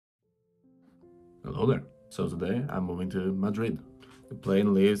Hello there. So today I'm moving to Madrid. The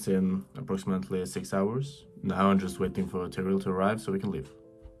plane leaves in approximately 6 hours. Now I'm just waiting for material to arrive so we can leave.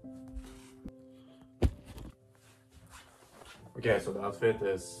 Okay, so the outfit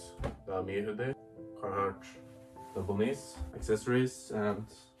is the me hoodie, Carhartt double knees, accessories, and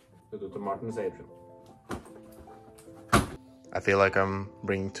the Dr. Martens Adrian. I feel like I'm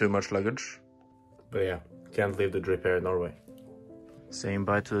bringing too much luggage, but yeah, can't leave the drip here in Norway. Saying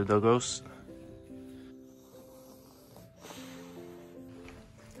bye to the doggos.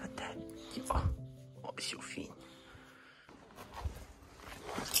 Ja, så fin.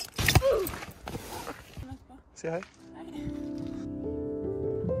 Si hei.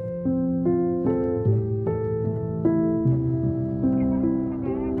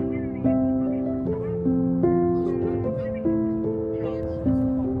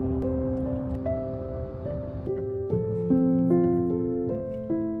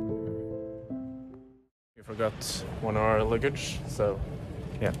 We forgot one of our luggage, so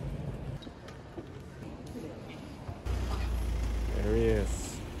yeah. There he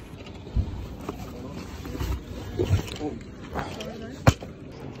is.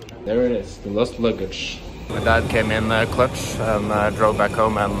 There it is, the lost luggage. My dad came in clutch and drove back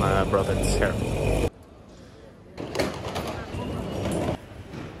home and brought it here.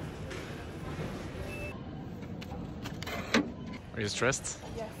 Are you stressed?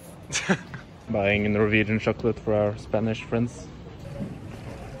 Yes. Buying Norwegian chocolate for our Spanish friends.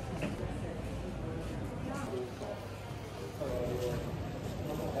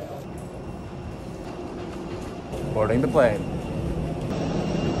 Boarding the plane.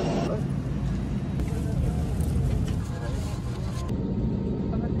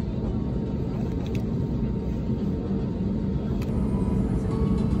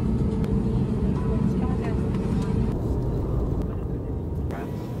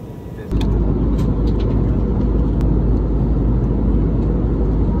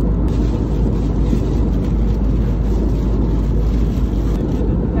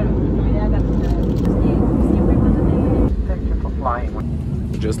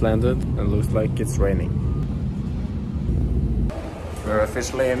 Just landed and looks like it's raining. We're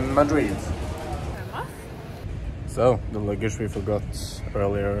officially in Madrid. So, the luggage we forgot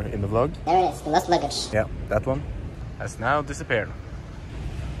earlier in the vlog. There it is, the lost luggage. Yeah, that one has now disappeared.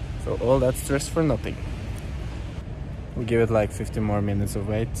 So all that stress for nothing. We'll give it like 50 more minutes of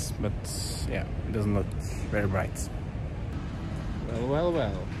wait, but yeah, it doesn't look very bright. Well, well,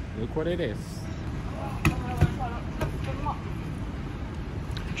 well, look what it is.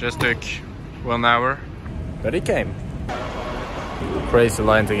 Just took 1 hour, but it came. Crazy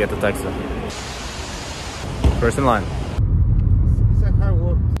line to get the taxi. First in line.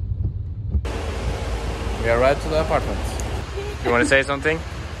 We arrived to the apartment. You want to say something?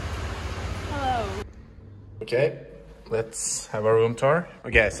 Hello. Okay, let's have a room tour.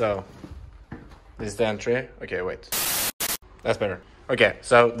 Okay, so this is the entry. Okay, wait. That's better. Okay,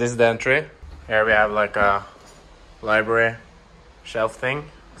 so this is the entry. Here we have like a library shelf thing.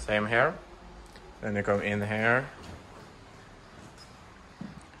 Same here. Then you come in here.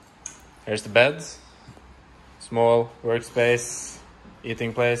 Here's the bed. Small workspace,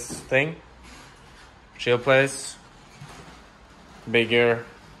 eating place thing. Chill place. Bigger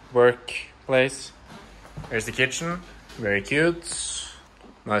work place. Here's the kitchen. Very cute.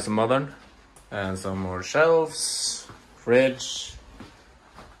 Nice and modern. And some more shelves. Fridge.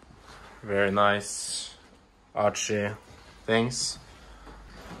 Very nice archy things.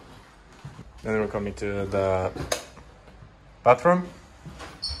 Then we're coming to the bathroom.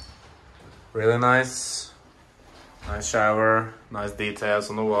 Really nice. Nice shower, nice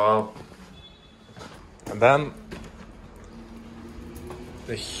details on the wall. And then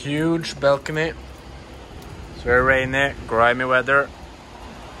the huge balcony. It's very rainy, grimy weather.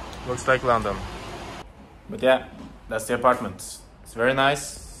 Looks like London. But yeah, that's the apartment. It's very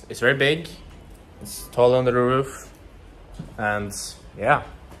nice. It's very big. It's tall under the roof. And yeah.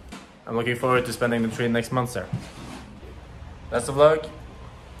 I'm looking forward to spending the 3 next months there. That's the vlog.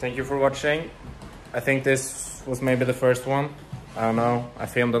 Thank you for watching. I think this was maybe the first one. I don't know. I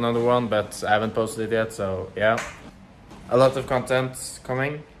filmed another one, but I haven't posted it yet, so yeah. A lot of content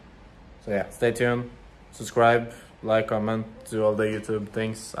coming. So yeah, stay tuned. Subscribe, like, comment, do all the YouTube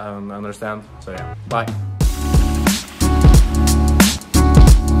things I don't understand. So yeah, bye.